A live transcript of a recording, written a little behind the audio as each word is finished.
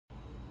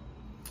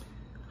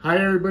Hi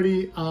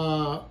everybody,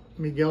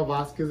 Miguel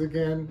Vasquez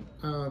again,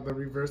 the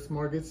reverse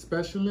mortgage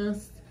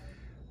specialist.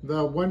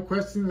 The one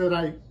question that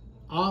I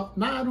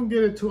don't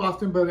get it too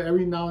often, but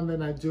every now and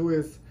then I do,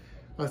 is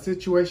a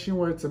situation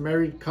where it's a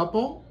married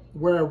couple,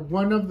 where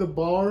one of the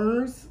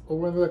borrowers or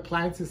one of the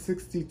clients is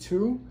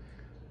 62,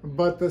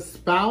 but the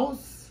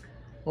spouse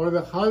or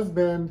the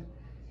husband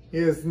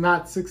is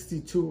not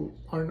 62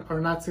 or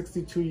not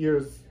 62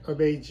 years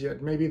of age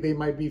yet. Maybe they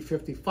might be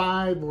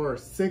 55 or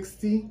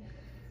 60.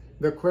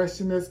 The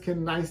question is,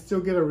 can I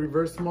still get a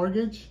reverse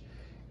mortgage?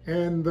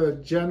 And the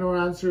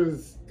general answer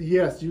is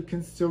yes, you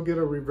can still get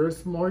a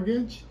reverse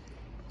mortgage,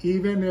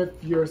 even if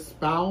your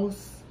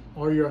spouse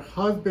or your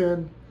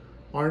husband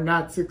are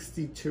not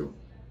 62.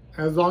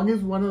 As long as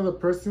one of the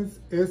persons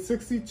is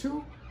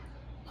 62,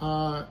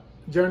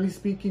 generally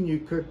speaking,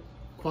 you could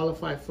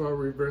qualify for a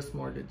reverse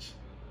mortgage.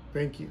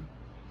 Thank you.